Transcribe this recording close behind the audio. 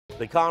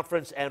The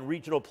conference and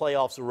regional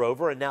playoffs are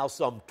over, and now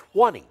some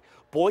 20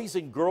 boys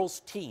and girls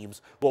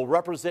teams will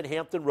represent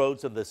Hampton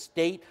Roads in the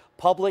state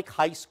public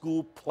high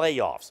school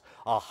playoffs.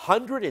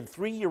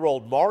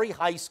 103-year-old Maury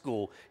High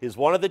School is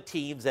one of the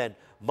teams and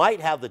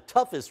might have the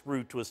toughest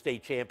route to a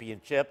state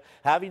championship,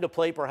 having to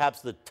play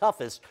perhaps the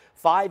toughest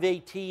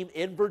 5A team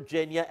in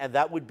Virginia, and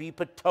that would be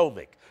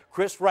Potomac.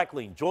 Chris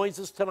Reckling joins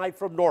us tonight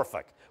from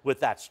Norfolk with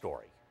that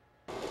story.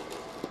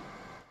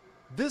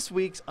 This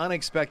week's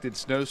unexpected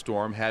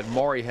snowstorm had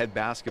Maury head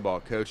basketball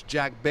coach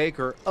Jack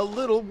Baker a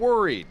little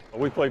worried.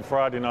 We played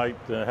Friday night,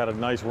 had a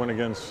nice win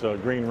against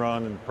Green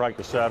Run and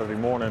practiced Saturday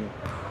morning,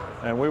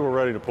 and we were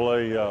ready to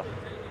play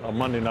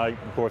Monday night.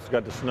 Of course,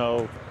 got the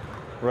snow.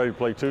 Ready to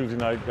play Tuesday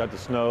night, got the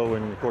snow,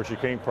 and of course you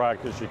can't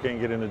practice, you can't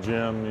get in the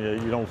gym,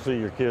 you don't see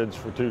your kids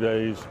for 2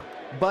 days.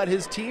 But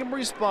his team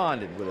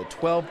responded with a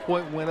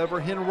 12-point win over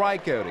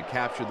Henrico to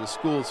capture the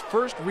school's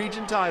first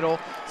region title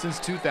since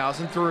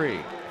 2003.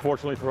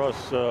 Fortunately for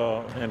us,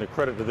 and a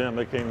credit to them,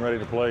 they came ready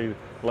to play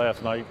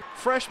last night.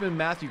 Freshman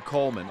Matthew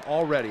Coleman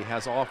already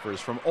has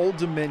offers from Old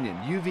Dominion,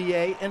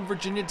 UVA, and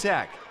Virginia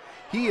Tech.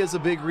 He is a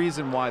big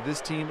reason why this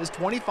team is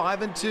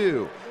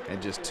 25-2 and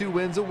just 2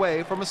 wins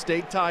away from a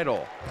state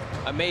title.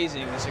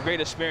 Amazing. It's a great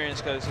experience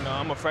because,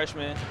 I'm a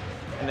freshman,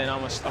 and then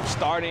I'm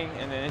starting,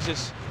 and then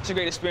it's a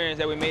great experience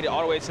that we made it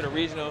all the way to the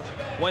regional,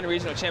 won the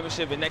regional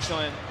championship, and next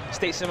on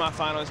state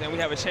semifinals, and we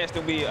have a chance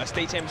to be a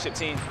state championship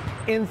team.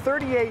 In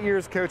 38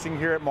 years coaching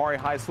here at Maury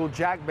High School,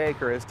 Jack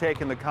Baker has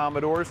taken the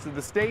Commodores to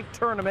the state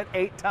tournament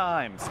 8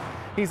 times.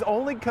 He's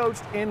only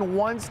coached in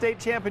 1 state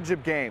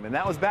championship game, and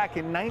that was back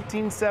in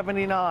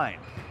 1979.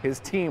 His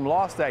team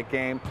lost that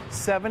game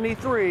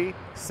 73-72.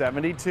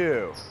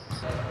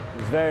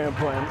 It's very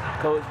important.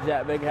 Coach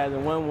Jack Baker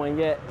hasn't won one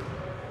yet,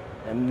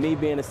 and me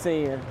being a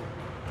senior,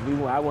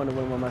 I want to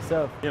win one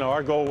myself.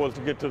 Our goal was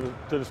to get to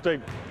the state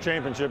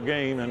championship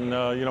game, and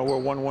we're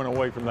 1 win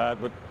away from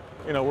that. But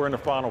we're in the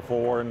Final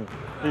Four, and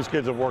these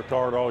kids have worked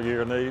hard all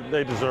year, and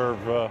they deserve.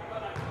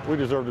 We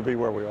deserve to be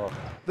where we are.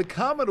 The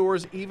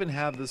Commodores even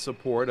have the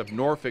support of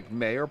Norfolk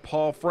Mayor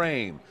Paul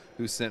Frame,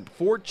 who sent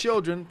 4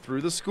 children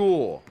through the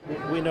school.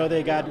 We know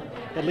they got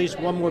at least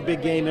one more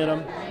big game in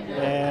them,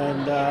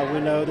 and we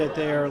know that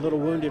they're a little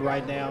wounded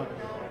right now,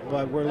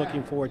 but we're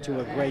looking forward to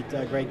a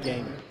great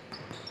game.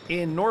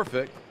 In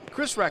Norfolk,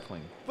 Chris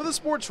Reckling for the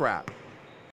Sports Wrap.